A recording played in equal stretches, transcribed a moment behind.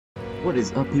What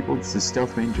is up, people? This is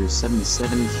Stealth Ranger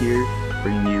 77 here,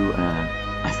 bringing you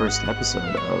my first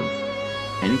episode of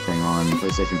anything on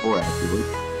PlayStation 4,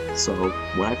 actually. So,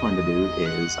 what I plan to do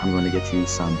is I'm going to get you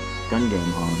some gun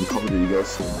game on Call of Duty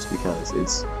Ghosts just because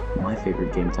it's my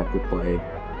favorite game type to play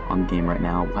on the game right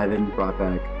now. Why they didn't brought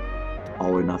back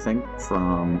All or Nothing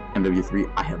from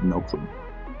MW3, I have no clue,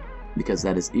 because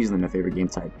that is easily my favorite game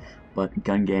type, but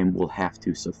gun game will have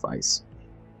to suffice.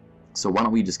 So why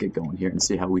don't we just get going here and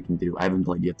see how we can do. I haven't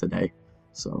played yet today,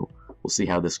 so we'll see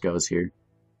how this goes here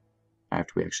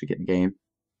after we actually get in the game.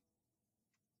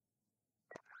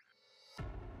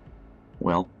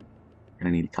 Well, we're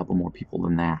gonna need a couple more people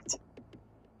than that.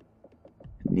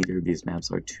 And neither of these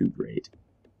maps are too great.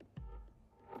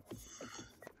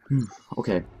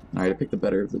 Okay, alright, I picked the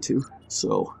better of the two,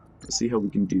 so let's see how we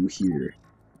can do here.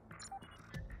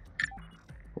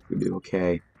 Hope we do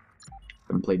okay.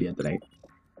 Haven't played yet today.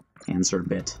 Hands are a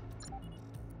bit,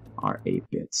 are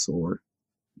 8-bit sore,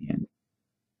 and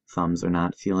thumbs are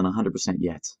not feeling 100%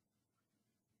 yet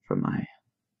from my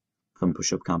thumb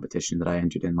push-up competition that I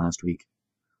entered in last week.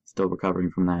 Still recovering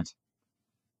from that.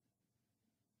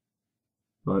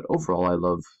 But overall,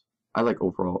 I like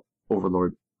overall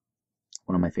Overlord,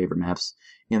 one of my favorite maps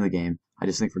in the game. I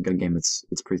just think for gun game it's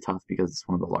pretty tough because it's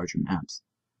one of the larger maps.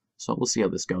 So we'll see how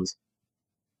this goes.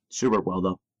 Should work well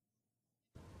though.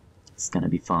 It's gonna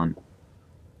be fun.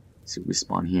 Let's see what we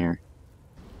spawn here.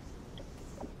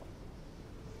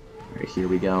 Alright, here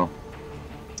we go.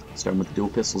 Starting with the dual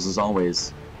pistols as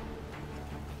always.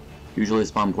 Usually a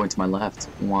spawn point to my left,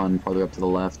 one farther up to the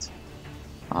left,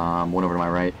 one over to my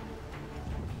right.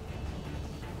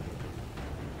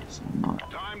 So I'm not.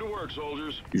 Time to work,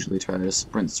 soldiers. Usually try to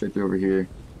sprint straight through over here.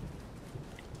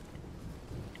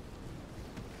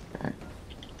 Okay.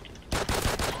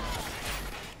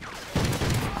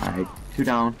 Alright, 2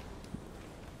 down.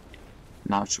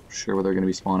 Not sure where they're going to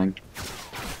be spawning.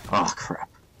 Oh, crap.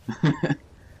 That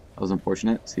was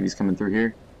unfortunate. See if he's coming through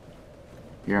here.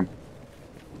 Hear him.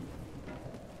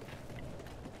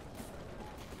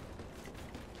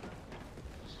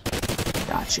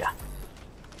 Gotcha.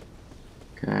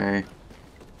 Okay.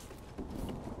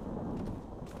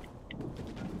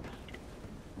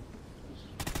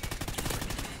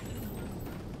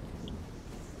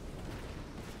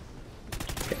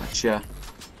 Gotcha.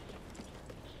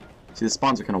 See, the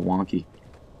spawns are kind of wonky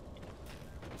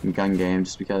in gun game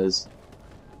just because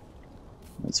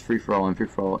it's free-for-all, and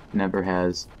free-for-all never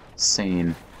has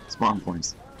sane spawn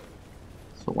points.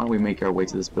 So why don't we make our way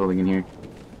to this building in here?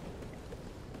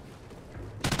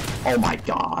 Oh my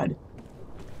god!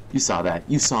 You saw that.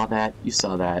 You saw that. You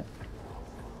saw that.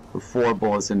 Put 4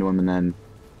 bullets into him and then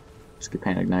just get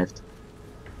panic knifed.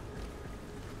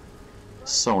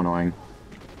 So annoying.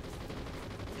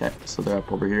 Okay, so they're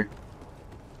up over here.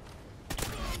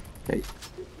 Okay.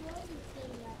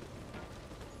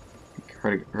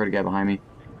 Heard a guy behind me.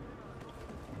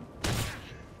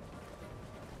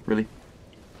 Really?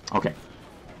 Okay.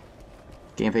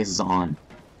 Game face is on.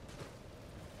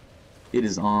 It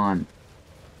is on.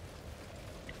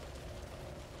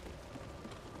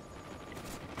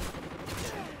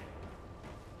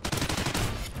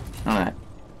 None of that.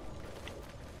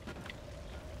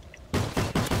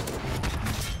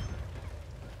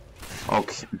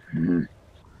 Okay.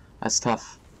 That's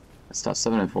tough. That's tough.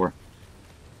 7 and 4.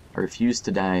 I refuse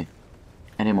to die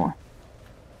anymore.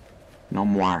 No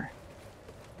more.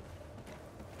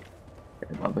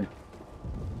 Okay, lovely.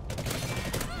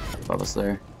 Above us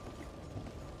there.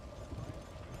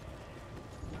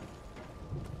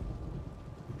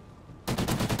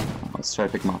 Let's try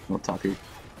to pick him off from the top here.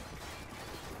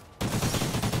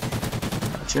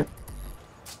 Gotcha.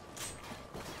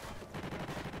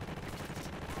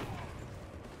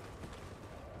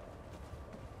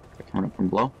 Coming up from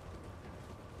below.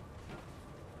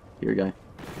 Here, guy.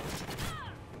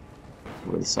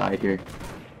 Over the side here.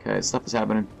 Okay, stuff is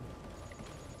happening.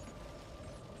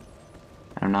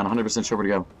 And I'm not 100% sure where to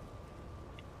go.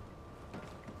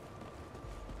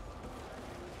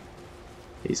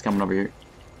 He's coming over here.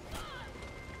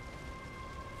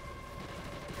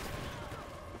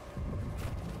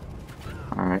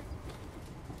 Alright.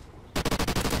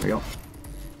 There we go.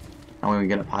 Now we can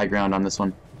get up high ground on this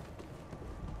one.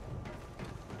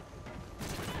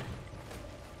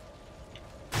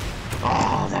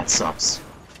 Oh, that sucks.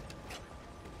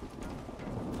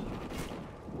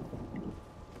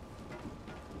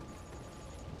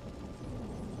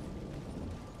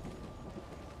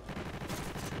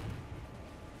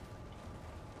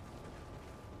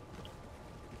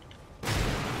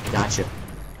 Gotcha.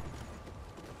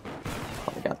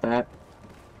 Probably got that.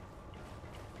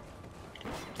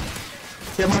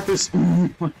 Him. markers! Oh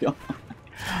my god.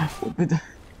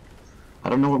 I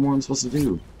don't know what more I'm supposed to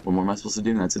do. What more am I supposed to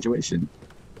do in that situation?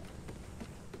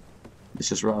 It's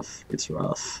just rough. It's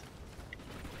rough.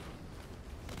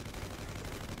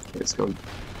 Okay, let's go.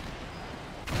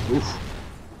 Oof.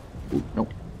 Ooh,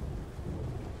 nope.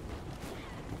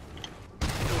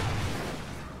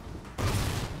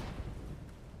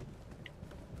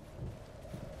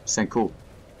 Saying cool.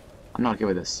 I'm not okay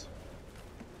with this.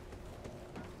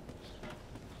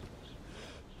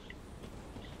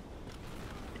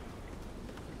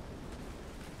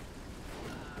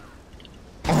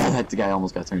 Oh, that guy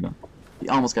almost got turned on. He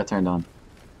almost got turned on.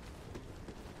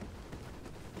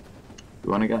 We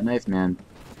wouldn't have got knifed, man.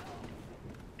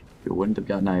 We wouldn't have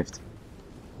got knifed.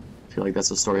 I feel like that's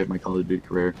the story of my Call of Duty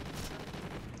career.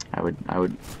 I would...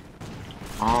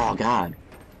 Oh, God.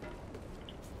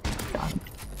 Got him.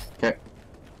 Okay.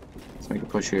 Let's make a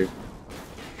push here.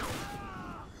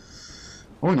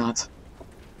 Or not.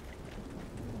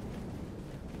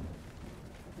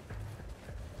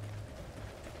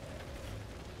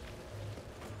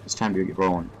 It's time to get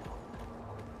rolling.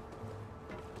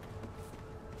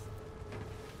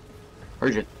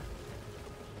 Urge it.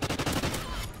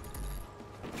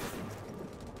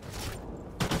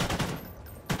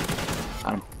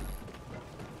 Got him.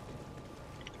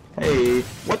 Hey,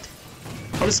 what?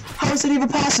 How is it even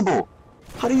possible?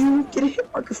 How do you get a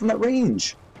hit marker from that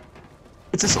range?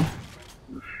 It's just...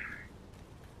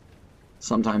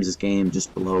 Sometimes this game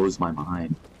just blows my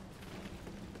mind.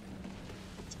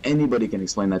 If anybody can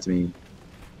explain that to me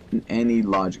in any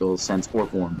logical sense or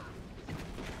form.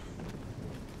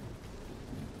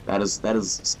 That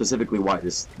is specifically why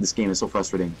this game is so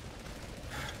frustrating.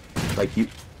 Like you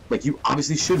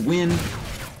obviously should win.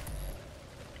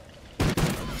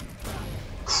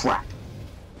 Crap.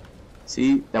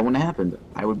 See, that wouldn't have happened.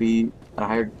 I would be at a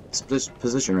higher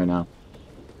position right now.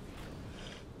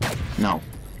 No.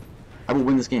 I will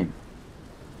win this game.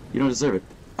 You don't deserve it.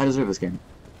 I deserve this game.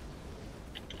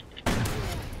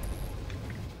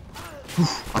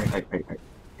 Alright. We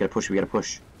gotta push, we gotta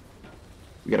push.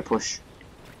 We gotta push.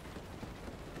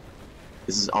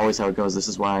 This is always how it goes. This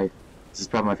is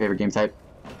probably my favorite game type.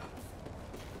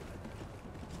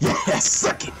 Yeah,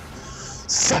 suck it!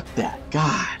 Suck that!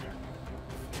 God!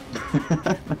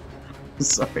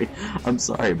 I'm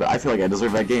sorry, but I feel like I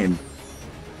deserve that game.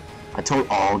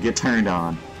 Oh, get turned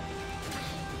on.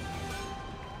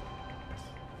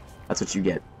 That's what you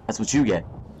get. That's what you get.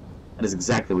 That is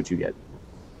exactly what you get.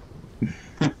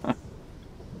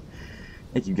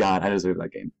 Thank you, God. I deserve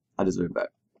that game. I deserve that.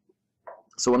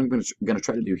 So what I'm gonna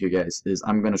try to do here, guys, is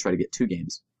I'm gonna try to get 2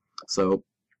 games. So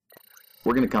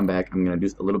we're gonna come back. I'm gonna do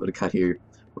a little bit of cut here.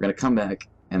 We're gonna come back,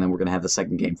 and then we're gonna have the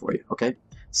second game for you. Okay?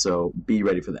 So be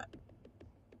ready for that.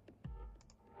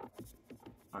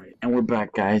 All right, and we're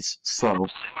back, guys. So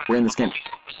we're in this game.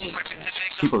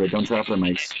 People that don't turn off their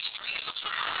mics,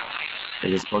 they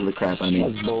just bug the crap out of me.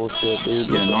 That's bullshit, dude.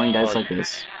 You get annoying guys like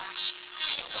this.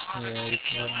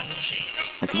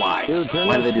 Yeah, Like, why? dude, turn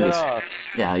Why do they do this? off.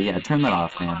 Yeah, turn that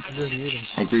off, man.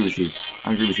 I agree with you.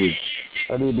 I agree with you.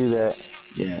 How do you do that?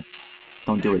 Yeah.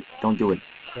 Don't do it. Don't do it.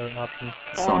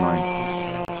 It's so annoying.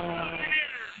 Oh, man.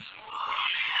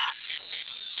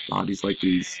 Lobbies like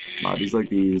these. Lobbies like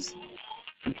these.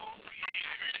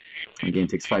 The game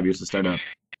takes 5 years to start up.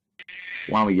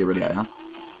 Why don't we get rid of that, huh?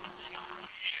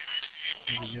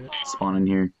 Spawn in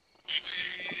here.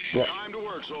 Yeah. Time to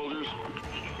work, soldiers.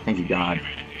 Thank you, God.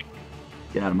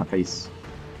 Get out of my face.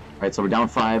 Alright, so we're down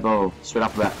 5-0, straight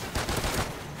off the bat.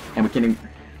 And we can't even...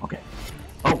 Okay.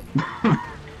 Oh!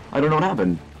 I don't know what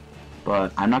happened.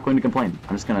 But I'm not going to complain.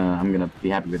 I'm gonna be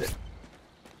happy with it.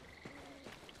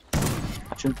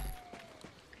 Gotcha.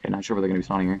 Okay, not sure where they're gonna be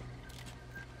spawning here.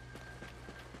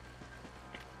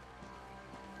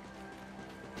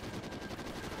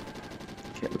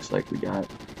 Okay, it looks like we got...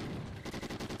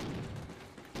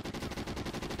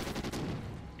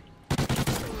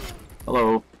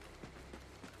 Hello.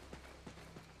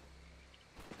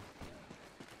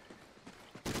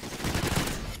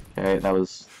 Okay, that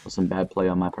was some bad play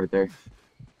on my part there.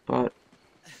 But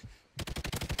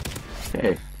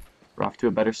okay, we're off to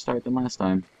a better start than last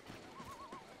time.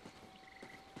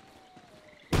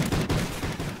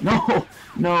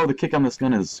 No, the kick on this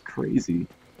gun is crazy.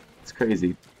 It's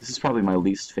crazy. This is probably my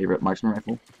least favorite marksman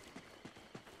rifle.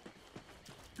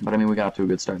 But I mean, we got off to a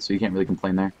good start, so you can't really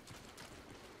complain there.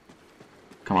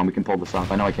 Come on, we can pull this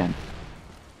off. I know I can.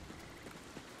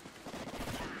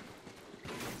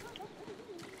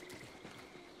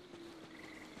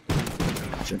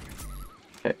 Gotcha.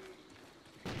 Okay.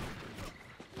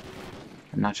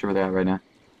 I'm not sure where they're at right now.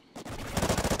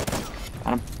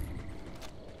 Got him.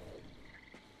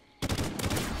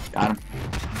 Got him.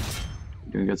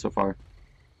 Doing good so far.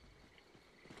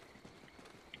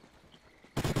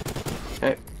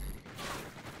 Okay.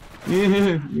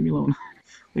 Leave me alone.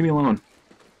 Leave me alone.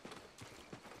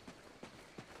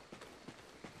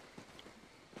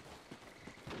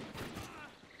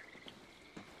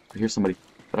 I hear somebody,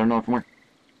 but I don't know from where.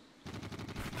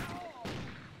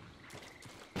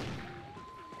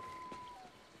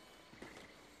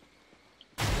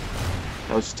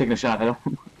 I was just taking a shot. I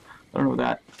don't know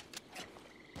that.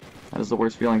 That is the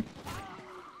worst feeling.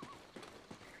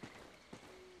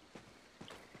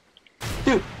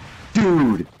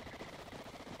 Dude!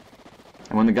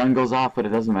 And when the gun goes off, but it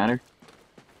doesn't matter.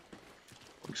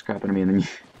 You're scrapping at me, and then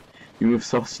you move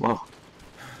so slow.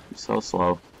 You're so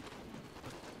slow.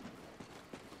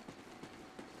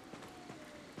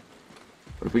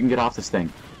 But if we can get off this thing,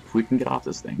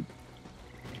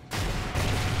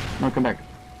 No, come back.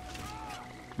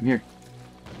 I'm here.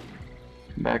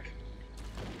 Come back.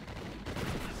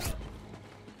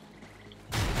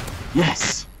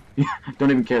 Yes!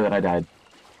 Don't even care that I died.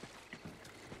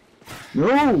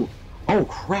 No! Oh,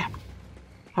 crap!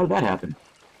 How did that happen?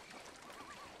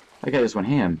 That guy just went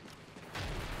ham.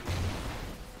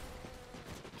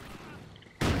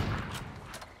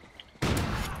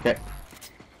 Okay.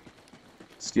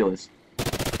 Steal this.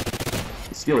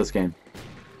 Steal this game.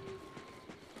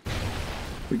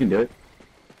 We can do it.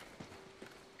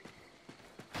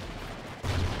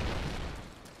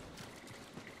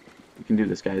 We can do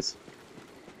this, guys.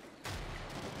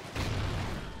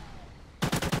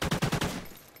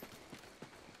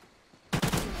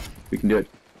 We can do it.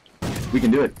 We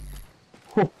can do it.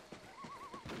 Whew.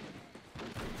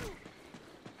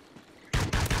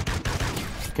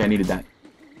 Okay, I needed that.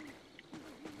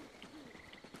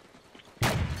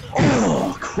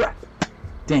 Oh, crap!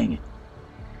 Dang it.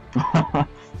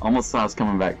 Almost saw us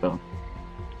coming back, though.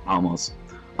 Almost.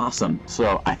 Awesome.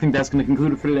 So, I think that's going to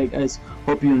conclude it for today, guys.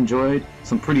 Hope you enjoyed.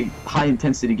 Some pretty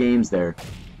high-intensity games there.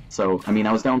 So, I mean,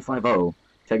 I was down 5-0.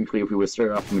 Technically, if we would have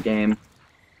started off in the game,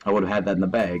 I would have had that in the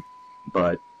bag.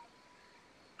 But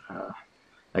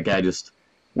that guy just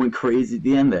went crazy at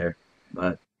the end there.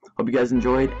 But hope you guys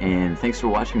enjoyed, and thanks for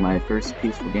watching my first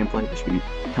Ps4 gameplay. There should be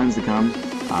tons to come.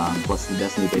 Plus the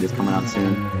Destiny beta is coming out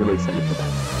soon. Really excited for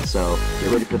that. So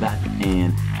get ready for that,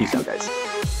 and peace out, guys.